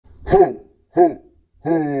Ho, ho,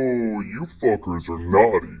 ho, you fuckers are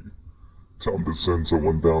naughty. Time to send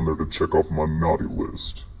someone down there to check off my naughty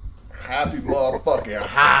list. Happy motherfucking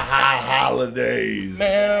holidays.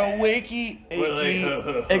 Man, wakey, achy,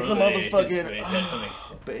 extra motherfucking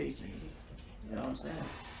bakey. You know what I'm saying?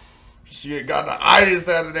 Shit, got the itis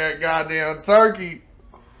out of that goddamn turkey.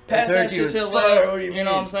 Pass that turkey shit was to the fire, left. what do you You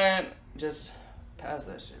know mean? what I'm saying? Just pass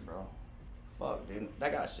that shit, bro. Fuck, dude.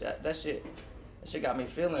 That shit got me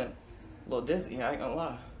feeling a little dizzy. I ain't gonna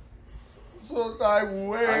lie. So type of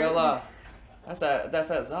way. I ain't gonna lie. That's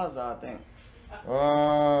that Zaza thing.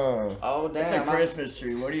 Oh damn! It's a Christmas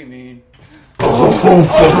tree. What do you mean?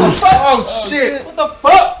 Oh shit! What the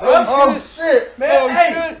fuck, bro? Oh shit! Man,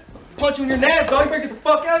 hey! Punch you in your nads, dog. You better get the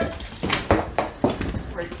fuck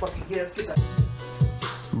out. Break fucking gas. Get that.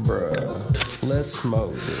 Bruh, let's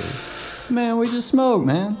smoke, dude. Man, we just smoke,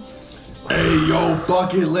 man. Hey, yo,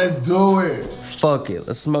 fuck it, let's do it. Fuck it,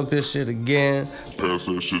 let's smoke this shit again. Pass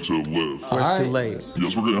that shit to the left. Before it's too late.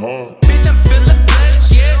 Yes, we're getting high. Bitch, I'm feeling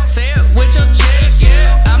blessed, yeah. Say it with your chest,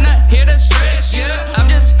 yeah. I'm not here to stress, yeah. I'm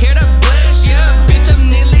just here to bless, yeah. Bitch, I'm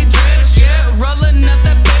nearly dressed, yeah. Rolling up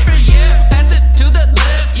the paper, yeah. Pass it to the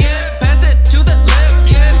left, yeah. Pass it to the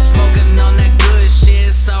left, yeah. Smoking on that good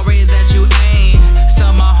shit. Sorry that you ain't.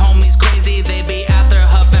 Some of my homies crazy, they be out there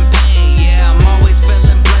huffing pain. Yeah, I'm always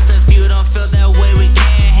feeling blessed. If you don't feel that way, we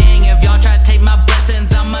can't hang. If y'all try to take my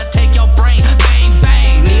blessings, I'ma take your brain. Bang,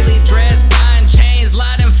 bang. Nearly dressed, buying chains,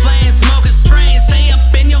 lighting flames, smoking strains. Stay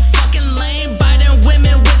up in your fucking lane, biting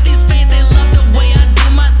women with these fangs. They love the way I do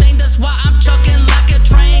my thing, that's why I'm chucking like a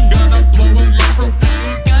train. Gonna blow a like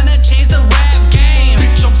propane. Gonna change the rap game.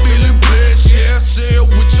 Bitch, I'm feeling blessed, yeah. Say it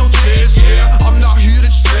with your chest, yeah. I'm not here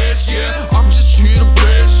to stress, yeah. I'm just here to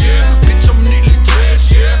bless, yeah. Bitch, I'm neatly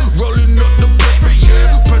dressed, yeah. Rolling up the paper,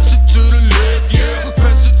 yeah. Pass it to the left, yeah.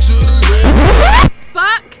 Pass it to the left.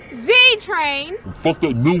 Fuck Ztrain. Fuck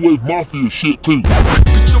that new wave mafia shit too.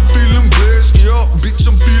 Bitch, I'm feeling blessed, yeah. Bitch,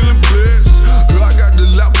 I'm feeling blessed. I got the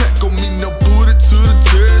loud pack on me, now put it to the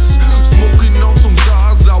test. Smoking on some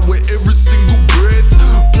Zaza with every single breath.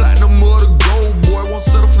 Platinum or the gold, boy, won't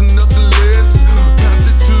settle for nothing less. Pass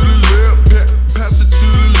it to the left, pass it to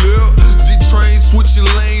the left. Z-Train switching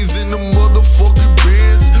lanes in the motherfucking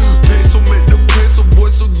Benz. Peso make the peso, boy,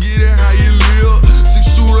 so get it how you live. Six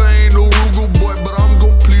shooter ain't no Rugal, boy, but I'm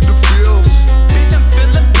gon' plead the fifth. Bitch, I'm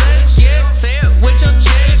feeling blessed, yeah. Say it with your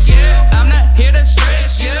chest, yeah. I'm not here to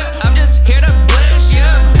stress, yeah. I'm just here to bless,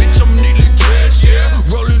 yeah. Bitch, I'm neatly dressed, yeah.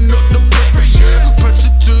 Rolling up the paper, yeah. Pass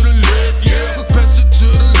it to the left, yeah. Pass it to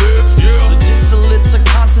the left, yeah. The distillates are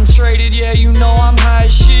concentrated, yeah, you know I'm high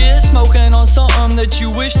as shit. Smoking on something that you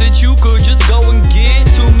wish that you could just go and get.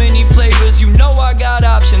 Too many flavors, you know I got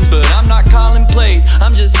options, but I'm not calling plays.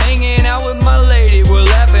 I'm just hanging out with my lady, we're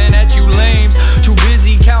laughing at you lames. Too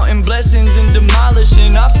busy counting blessings and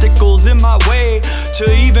demolishing obstacles in my way to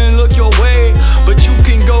even look your way. But you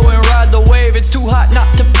can go and ride the wave, it's too hot not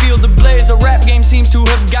to feel the blaze. The rap game seems to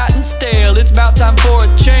have gotten stale, it's about time for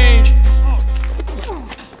a change.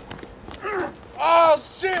 Oh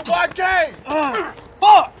shit, YK!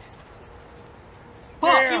 Fuck!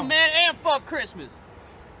 Fuck Damn. you, man, and fuck Christmas.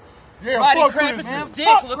 Yeah, Riding fuck Krampus' Christmas. dick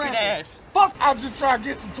Fuck looking Krampus. ass. Fuck, I'm just trying to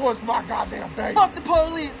get some toys for my goddamn baby. fuck the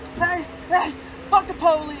police, hey, hey, fuck the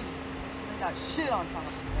police. I got shit on top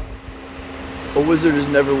of me. A wizard is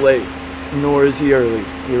never late, nor is he early.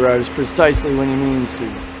 He arrives precisely when he means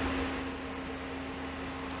to.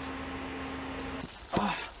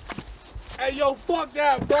 Hey, yo, fuck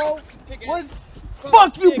that, bro. Where's,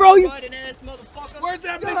 Fuck you, bro, you where's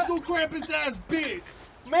that Mexican Krampus ass bitch?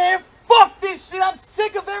 man, fuck this shit. I'm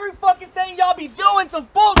sick of every fucking thing y'all be doing. Some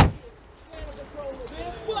bullshit.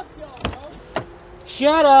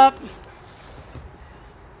 Shut up.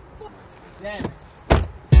 Damn it.